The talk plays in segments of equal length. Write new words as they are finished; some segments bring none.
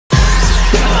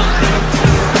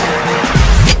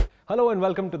Hello and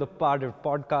welcome to the PowerDrift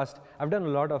podcast. I've done a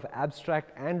lot of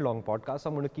abstract and long podcasts, so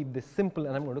I'm going to keep this simple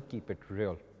and I'm going to keep it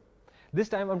real. This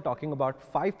time I'm talking about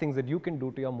 5 things that you can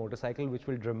do to your motorcycle which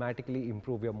will dramatically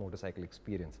improve your motorcycle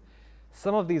experience.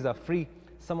 Some of these are free,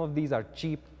 some of these are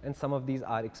cheap, and some of these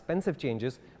are expensive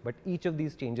changes, but each of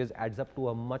these changes adds up to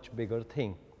a much bigger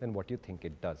thing than what you think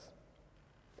it does.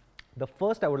 The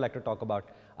first I would like to talk about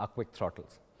are quick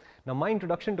throttles. Now, my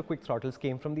introduction to quick throttles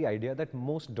came from the idea that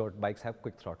most dirt bikes have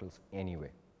quick throttles anyway,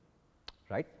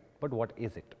 right? But what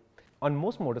is it? On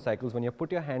most motorcycles, when you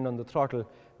put your hand on the throttle,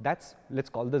 that's, let's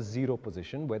call the 0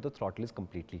 position where the throttle is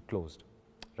completely closed,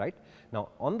 right? Now,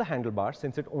 on the handlebar,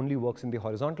 since it only works in the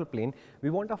horizontal plane,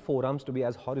 we want our forearms to be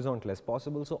as horizontal as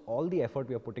possible, so all the effort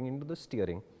we are putting into the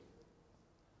steering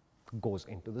goes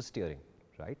into the steering,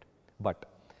 right? But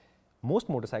most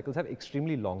motorcycles have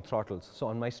extremely long throttles. So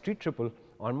on my street triple,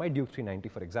 on my Duke 390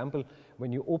 for example,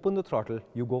 when you open the throttle,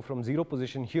 you go from 0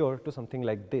 position here to something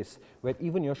like this, where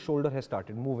even your shoulder has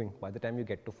started moving by the time you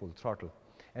get to full throttle.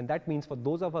 And that means for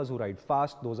those of us who ride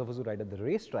fast, those of us who ride at the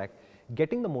racetrack,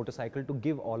 getting the motorcycle to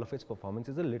give all of its performance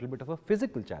is a little bit of a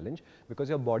physical challenge because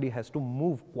your body has to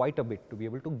move quite a bit to be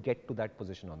able to get to that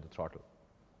position on the throttle.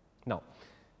 Now,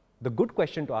 the good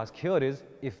question to ask here is,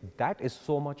 if that is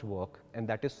so much work and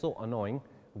that is so annoying,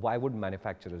 why would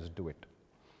manufacturers do it?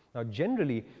 Now,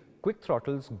 generally, quick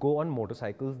throttles go on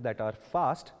motorcycles that are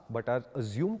fast but are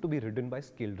assumed to be ridden by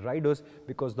skilled riders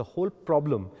because the whole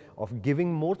problem of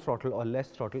giving more throttle or less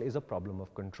throttle is a problem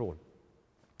of control.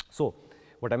 So,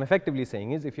 what I'm effectively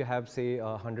saying is, if you have, say, a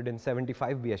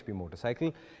 175 bhp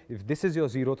motorcycle, if this is your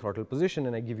 0 throttle position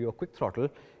and I give you a quick throttle,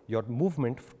 your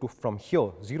movement from here,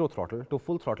 0 throttle, to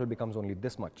full throttle becomes only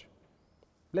this much.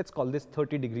 Let's call this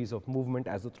 30 degrees of movement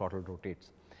as the throttle rotates.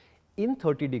 In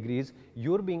 30 degrees,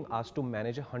 you're being asked to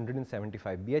manage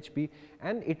 175 bhp,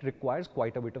 and it requires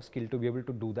quite a bit of skill to be able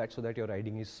to do that so that your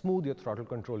riding is smooth, your throttle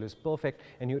control is perfect,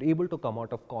 and you're able to come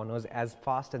out of corners as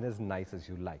fast and as nice as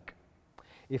you like.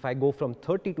 If I go from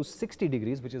 30 to 60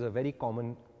 degrees, which is a very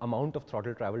common amount of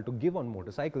throttle travel to give on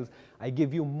motorcycles, I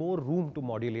give you more room to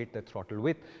modulate the throttle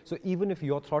width. So even if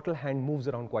your throttle hand moves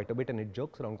around quite a bit and it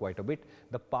jerks around quite a bit,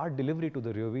 the power delivery to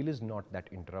the rear wheel is not that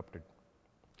interrupted.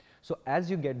 So as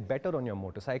you get better on your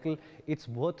motorcycle, it's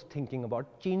worth thinking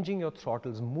about changing your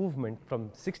throttle's movement from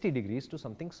 60 degrees to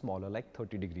something smaller like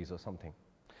 30 degrees or something.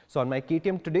 So on my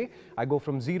KTM today, I go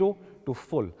from 0 to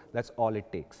full. That's all it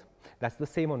takes. That's the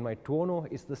same on my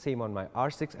 210, it's the same on my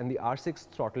R6, and the R6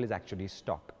 throttle is actually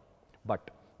stock. But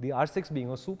the R6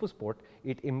 being a super sport,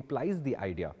 it implies the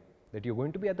idea that you're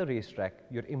going to be at the racetrack,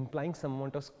 you're implying some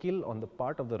amount of skill on the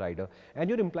part of the rider, and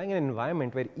you're implying an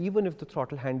environment where even if the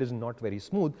throttle hand is not very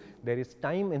smooth, there is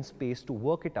time and space to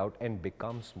work it out and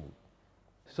become smooth.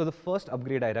 So the first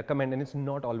upgrade I recommend, and it's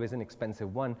not always an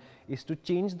expensive one, is to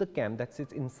change the cam that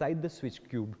sits inside the switch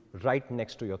cube right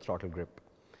next to your throttle grip.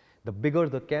 The bigger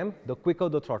the cam, the quicker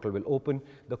the throttle will open.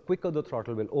 The quicker the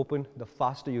throttle will open, the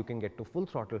faster you can get to full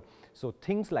throttle. So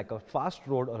things like a fast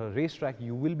road or a racetrack,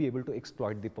 you will be able to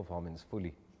exploit the performance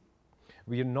fully.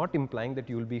 We are not implying that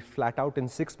you will be flat out in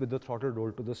 6 with the throttle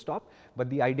rolled to the stop,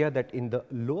 but the idea that in the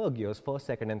lower gears, first,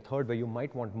 second and third, where you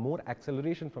might want more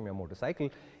acceleration from your motorcycle,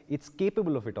 it's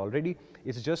capable of it already.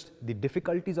 It's just the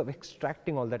difficulties of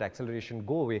extracting all that acceleration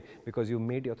go away because you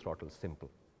made your throttle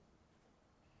simple.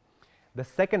 The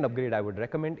second upgrade I would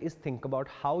recommend is think about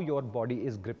how your body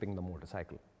is gripping the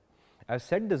motorcycle. I've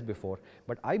said this before,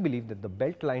 but I believe that the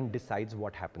belt line decides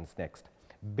what happens next.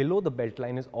 Below the belt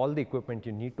line is all the equipment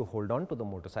you need to hold on to the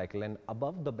motorcycle, and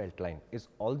above the belt line is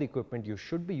all the equipment you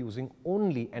should be using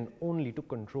only and only to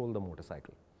control the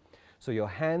motorcycle. So your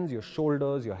hands, your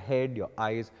shoulders, your head, your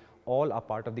eyes, all are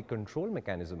part of the control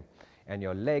mechanism, and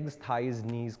your legs, thighs,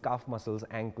 knees, calf muscles,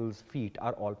 ankles, feet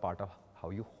are all part of how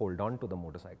you hold on to the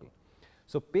motorcycle.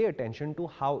 So pay attention to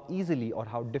how easily or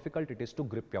how difficult it is to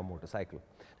grip your motorcycle.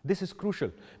 This is crucial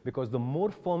because the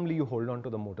more firmly you hold on to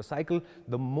the motorcycle,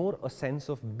 the more a sense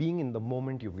of being in the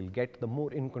moment you will get, the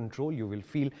more in control you will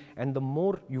feel, and the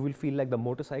more you will feel like the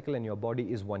motorcycle and your body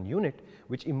is one unit,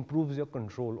 which improves your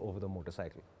control over the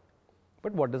motorcycle.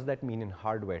 But what does that mean in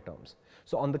hardware terms?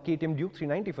 So on the KTM Duke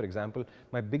 390, for example,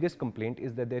 my biggest complaint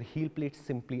is that their heel plates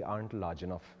simply aren't large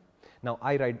enough. Now,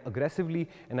 I ride aggressively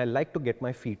and I like to get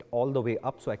my feet all the way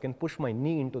up so I can push my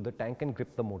knee into the tank and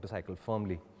grip the motorcycle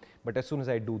firmly. But as soon as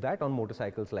I do that on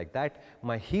motorcycles like that,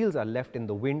 my heels are left in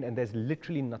the wind and there's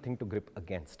literally nothing to grip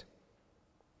against.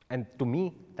 And to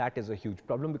me, that is a huge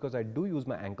problem because I do use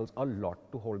my ankles a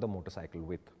lot to hold the motorcycle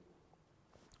with.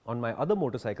 On my other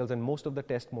motorcycles and most of the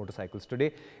test motorcycles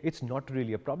today, it's not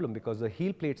really a problem because the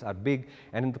heel plates are big,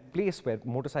 and in the place where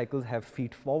motorcycles have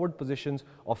feet forward positions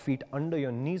or feet under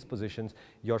your knees positions,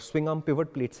 your swing arm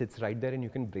pivot plate sits right there and you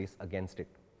can brace against it.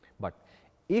 But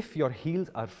if your heels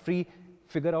are free,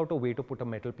 figure out a way to put a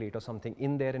metal plate or something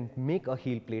in there and make a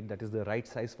heel plate that is the right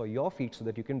size for your feet so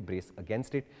that you can brace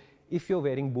against it. If you're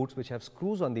wearing boots which have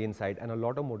screws on the inside, and a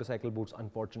lot of motorcycle boots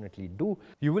unfortunately do,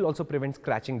 you will also prevent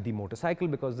scratching the motorcycle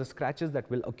because the scratches that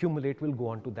will accumulate will go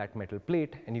onto that metal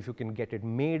plate, and if you can get it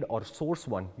made or source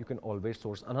one, you can always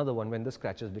source another one when the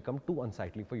scratches become too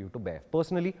unsightly for you to bear.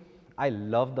 Personally, I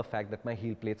love the fact that my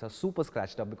heel plates are super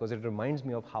scratched up because it reminds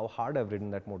me of how hard I've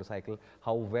ridden that motorcycle,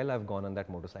 how well I've gone on that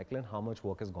motorcycle, and how much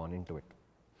work has gone into it.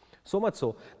 So much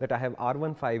so that I have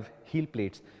R15 heel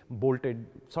plates bolted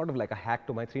sort of like a hack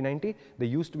to my 390. They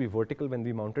used to be vertical when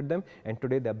we mounted them, and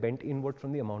today they're bent inward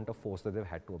from the amount of force that they've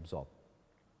had to absorb.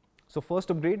 So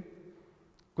first upgrade,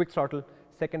 quick throttle.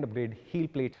 Second upgrade, heel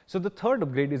plate. So the third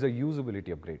upgrade is a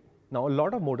usability upgrade. Now, a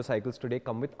lot of motorcycles today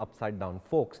come with upside down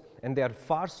forks, and they are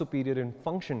far superior in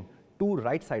function to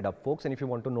right side up forks. And if you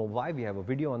want to know why, we have a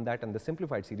video on that and the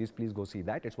simplified series, please go see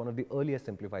that. It's one of the earliest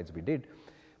simplifieds we did.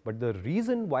 But the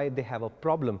reason why they have a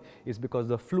problem is because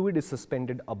the fluid is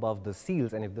suspended above the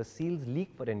seals, and if the seals leak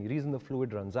for any reason, the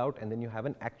fluid runs out, and then you have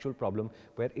an actual problem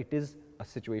where it is a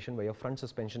situation where your front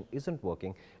suspension isn't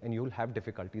working and you'll have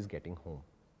difficulties getting home.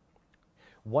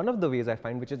 One of the ways I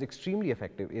find which is extremely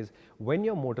effective is when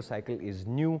your motorcycle is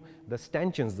new, the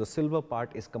stanchions, the silver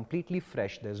part is completely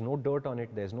fresh, there's no dirt on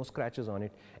it, there's no scratches on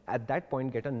it. At that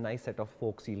point, get a nice set of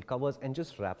fork seal covers and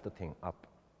just wrap the thing up.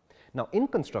 Now, in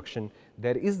construction,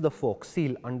 there is the fork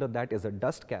seal, under that is a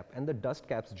dust cap, and the dust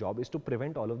cap's job is to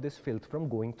prevent all of this filth from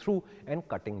going through and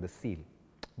cutting the seal.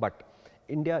 But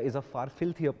India is a far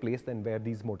filthier place than where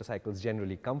these motorcycles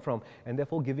generally come from, and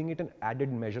therefore giving it an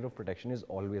added measure of protection is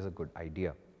always a good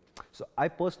idea. So I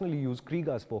personally use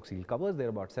Krieger's fork seal covers. They're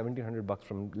about 1,700 bucks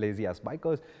from Lazy Ass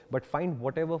Bikers, but find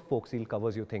whatever fork seal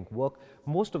covers you think work.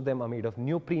 Most of them are made of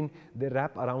neoprene. They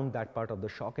wrap around that part of the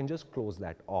shock and just close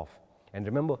that off. And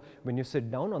remember, when you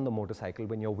sit down on the motorcycle,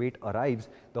 when your weight arrives,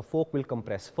 the fork will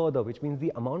compress further, which means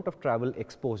the amount of travel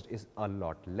exposed is a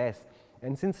lot less.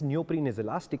 And since neoprene is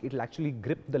elastic, it will actually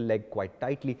grip the leg quite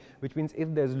tightly, which means if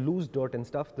there's loose dirt and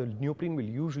stuff, the neoprene will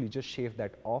usually just shave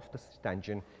that off the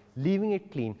stanchion, leaving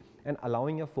it clean and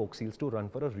allowing your fork seals to run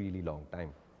for a really long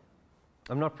time.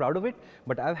 I'm not proud of it,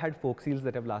 but I've had fork seals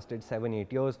that have lasted 7-8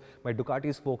 years. My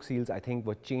Ducati's fork seals, I think,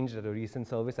 were changed at a recent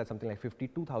service at something like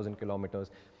 52,000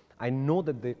 kilometers. I know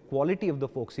that the quality of the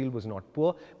fork seal was not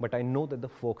poor, but I know that the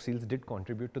fork seals did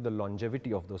contribute to the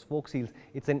longevity of those fork seals.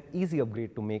 It's an easy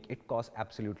upgrade to make. It costs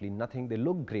absolutely nothing. They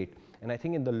look great, and I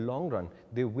think in the long run,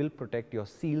 they will protect your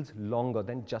seals longer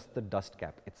than just the dust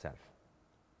cap itself.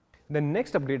 The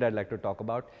next upgrade I'd like to talk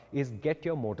about is get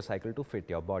your motorcycle to fit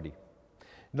your body.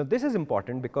 Now, this is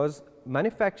important because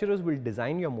manufacturers will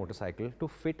design your motorcycle to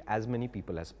fit as many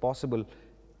people as possible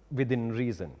within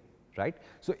reason, right?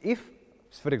 So if,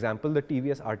 for example, the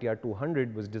TVS RTR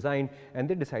 200 was designed and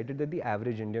they decided that the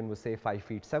average Indian was, say, 5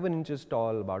 feet 7 inches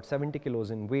tall, about 70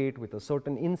 kilos in weight, with a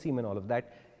certain inseam and all of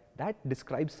that, that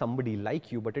describes somebody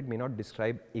like you, but it may not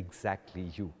describe exactly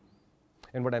you.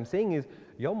 And what I'm saying is,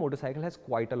 your motorcycle has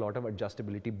quite a lot of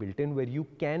adjustability built in where you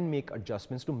can make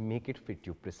adjustments to make it fit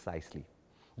you precisely.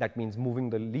 That means moving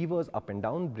the levers up and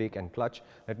down, brake and clutch.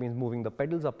 That means moving the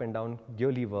pedals up and down,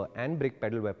 gear lever and brake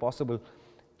pedal where possible,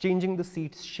 changing the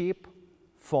seat's shape,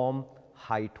 form,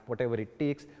 height, whatever it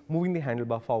takes, moving the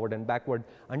handlebar forward and backward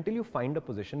until you find a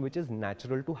position which is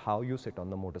natural to how you sit on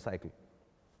the motorcycle.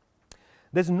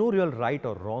 There's no real right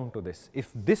or wrong to this. If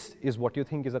this is what you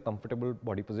think is a comfortable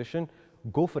body position,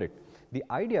 go for it. The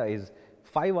idea is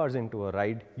 5 hours into a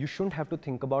ride, you shouldn't have to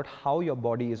think about how your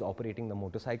body is operating the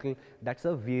motorcycle. That's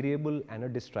a variable and a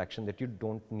distraction that you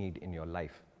don't need in your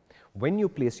life. When you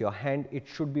place your hand, it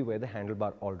should be where the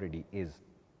handlebar already is.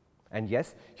 And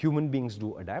yes, human beings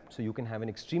do adapt, so you can have an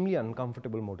extremely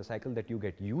uncomfortable motorcycle that you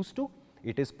get used to.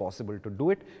 It is possible to do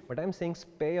it, but I'm saying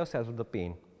spare yourself the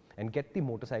pain and get the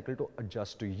motorcycle to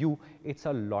adjust to you. It's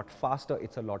a lot faster,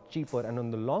 it's a lot cheaper, and in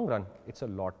the long run, it's a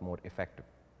lot more effective.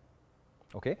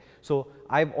 Okay, so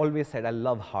I've always said I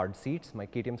love hard seats. My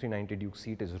KTM 390 Duke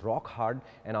seat is rock hard,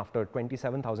 and after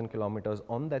 27,000 kilometers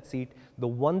on that seat, the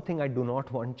one thing I do not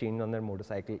want changed on that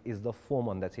motorcycle is the foam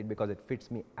on that seat because it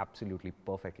fits me absolutely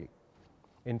perfectly.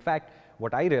 In fact,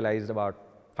 what I realized about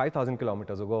 5,000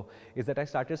 kilometers ago is that I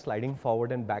started sliding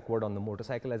forward and backward on the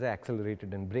motorcycle as I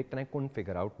accelerated and braked, and I couldn't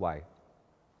figure out why.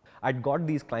 I'd got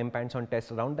these climb pants on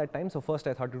test around that time, so first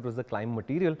I thought it was the climb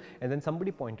material, and then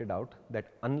somebody pointed out that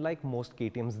unlike most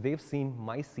KTMs, they've seen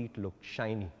my seat looked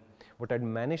shiny. What I'd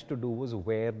managed to do was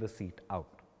wear the seat out.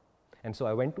 And so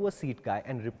I went to a seat guy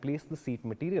and replaced the seat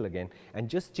material again, and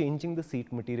just changing the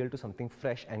seat material to something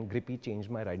fresh and grippy changed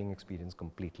my riding experience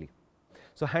completely.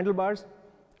 So handlebars,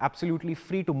 absolutely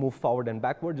free to move forward and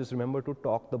backward. Just remember to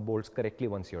torque the bolts correctly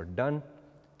once you're done.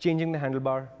 Changing the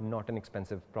handlebar, not an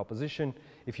expensive proposition.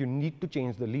 If you need to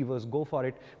change the levers, go for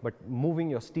it. But moving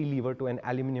your steel lever to an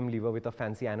aluminum lever with a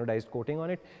fancy anodized coating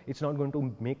on it, it's not going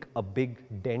to make a big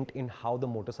dent in how the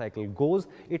motorcycle goes.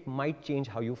 It might change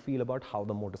how you feel about how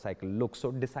the motorcycle looks. So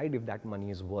decide if that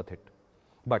money is worth it.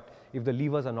 But if the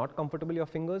levers are not comfortable your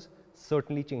fingers,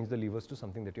 certainly change the levers to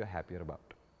something that you're happier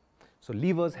about. So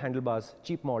levers, handlebars,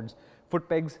 cheap mods. Foot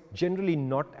pegs, generally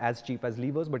not as cheap as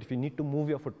levers, but if you need to move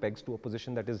your foot pegs to a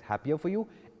position that is happier for you,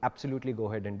 absolutely go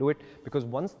ahead and do it, because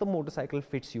once the motorcycle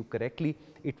fits you correctly,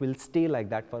 it will stay like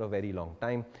that for a very long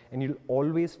time, and you'll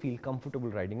always feel comfortable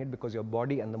riding it because your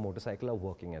body and the motorcycle are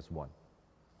working as one.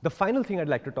 The final thing I'd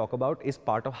like to talk about is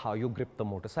part of how you grip the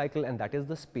motorcycle, and that is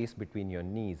the space between your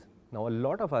knees. Now, a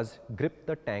lot of us grip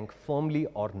the tank firmly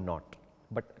or not.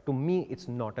 But to me, it's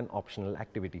not an optional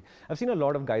activity. I've seen a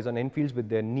lot of guys on Enfields with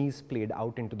their knees played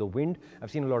out into the wind.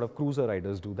 I've seen a lot of cruiser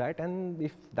riders do that, and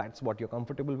if that's what you're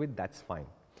comfortable with, that's fine.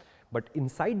 But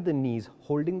inside the knees,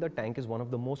 holding the tank is one of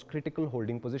the most critical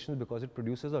holding positions because it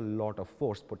produces a lot of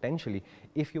force potentially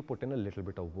if you put in a little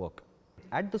bit of work.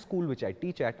 At the school which I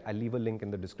teach at, I'll leave a link in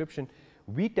the description,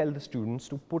 we tell the students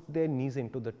to put their knees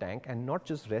into the tank and not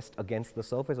just rest against the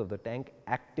surface of the tank,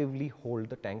 actively hold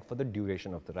the tank for the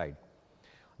duration of the ride.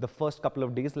 The first couple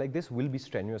of days like this will be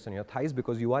strenuous on your thighs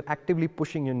because you are actively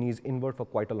pushing your knees inward for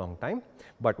quite a long time.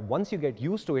 But once you get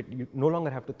used to it, you no longer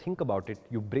have to think about it.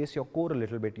 You brace your core a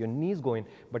little bit, your knees go in,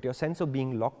 but your sense of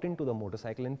being locked into the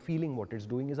motorcycle and feeling what it's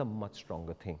doing is a much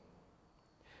stronger thing.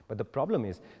 But the problem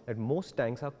is that most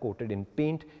tanks are coated in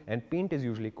paint, and paint is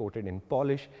usually coated in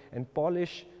polish, and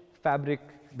polish, fabric,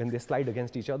 when they slide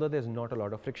against each other, there's not a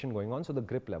lot of friction going on, so the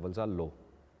grip levels are low.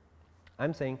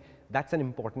 I'm saying that's an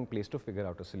important place to figure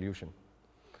out a solution.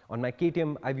 On my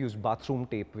KTM, I've used bathroom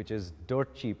tape, which is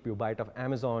dirt cheap. You buy it off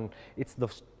Amazon. It's the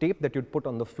tape that you'd put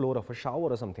on the floor of a shower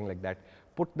or something like that.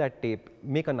 Put that tape,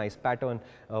 make a nice pattern.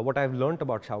 What I've learned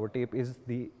about shower tape is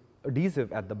the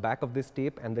adhesive at the back of this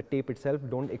tape and the tape itself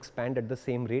don't expand at the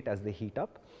same rate as they heat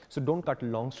up. So don't cut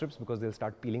long strips because they'll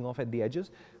start peeling off at the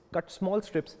edges. Cut small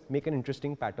strips, make an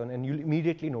interesting pattern, and you'll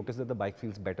immediately notice that the bike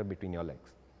feels better between your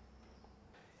legs.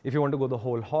 If you want to go the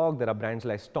whole hog, there are brands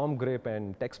like Storm Grip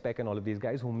and TechSpec and all of these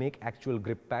guys who make actual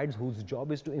grip pads whose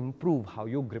job is to improve how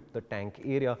you grip the tank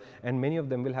area, and many of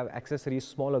them will have accessories,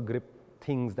 smaller grip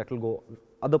things that will go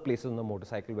other places on the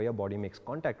motorcycle where your body makes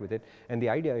contact with it. And the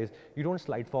idea is you don't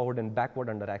slide forward and backward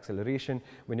under acceleration.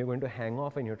 When you're going to hang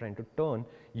off and you're trying to turn,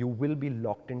 you will be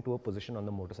locked into a position on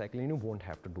the motorcycle and you won't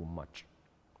have to do much.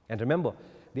 And remember,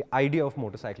 the idea of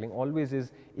motorcycling always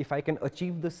is if I can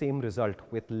achieve the same result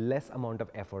with less amount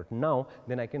of effort now,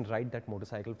 then I can ride that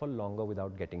motorcycle for longer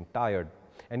without getting tired.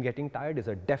 And getting tired is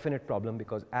a definite problem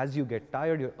because as you get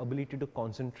tired, your ability to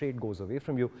concentrate goes away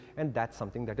from you, and that's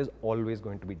something that is always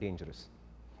going to be dangerous.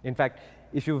 In fact,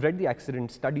 if you've read the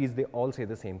accident studies, they all say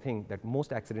the same thing, that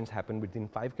most accidents happen within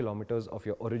 5 kilometers of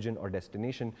your origin or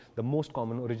destination, the most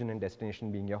common origin and destination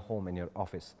being your home and your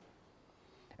office.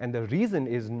 And the reason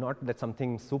is not that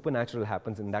something supernatural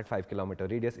happens in that 5-kilometer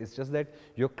radius, it's just that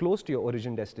you're close to your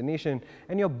origin destination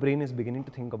and your brain is beginning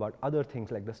to think about other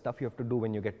things like the stuff you have to do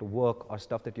when you get to work or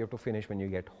stuff that you have to finish when you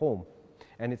get home.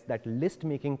 And it's that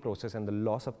list-making process and the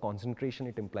loss of concentration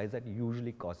it implies that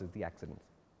usually causes the accidents.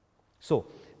 So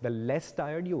the less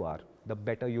tired you are, the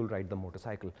better you'll ride the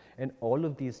motorcycle. And all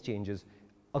of these changes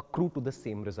accrue to the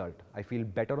same result. I feel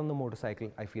better on the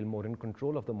motorcycle, I feel more in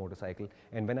control of the motorcycle,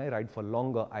 and when I ride for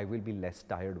longer, I will be less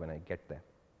tired when I get there.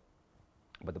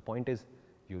 But the point is,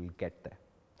 you'll get there.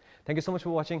 Thank you so much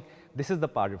for watching. This is the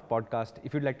PowerDrift podcast.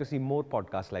 If you'd like to see more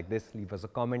podcasts like this, leave us a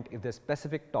comment. If there's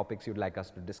specific topics you'd like us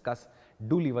to discuss,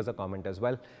 do leave us a comment as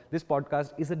well. This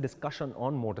podcast is a discussion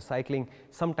on motorcycling,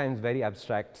 sometimes very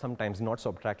abstract, sometimes not so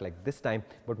abstract like this time,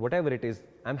 but whatever it is,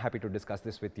 I'm happy to discuss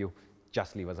this with you.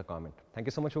 Just leave us a comment. Thank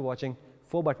you so much for watching.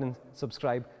 4 buttons,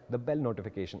 subscribe, the bell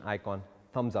notification icon,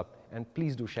 thumbs up, and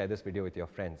please do share this video with your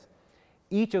friends.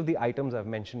 Each of the items I've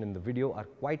mentioned in the video are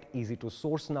quite easy to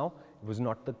source now. It was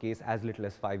not the case as little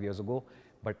as 5 years ago,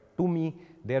 but to me,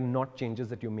 they are not changes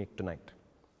that you make tonight.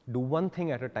 Do one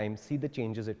thing at a time, see the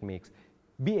changes it makes.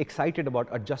 Be excited about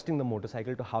adjusting the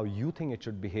motorcycle to how you think it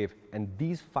should behave, and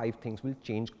these 5 things will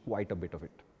change quite a bit of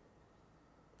it.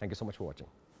 Thank you so much for watching.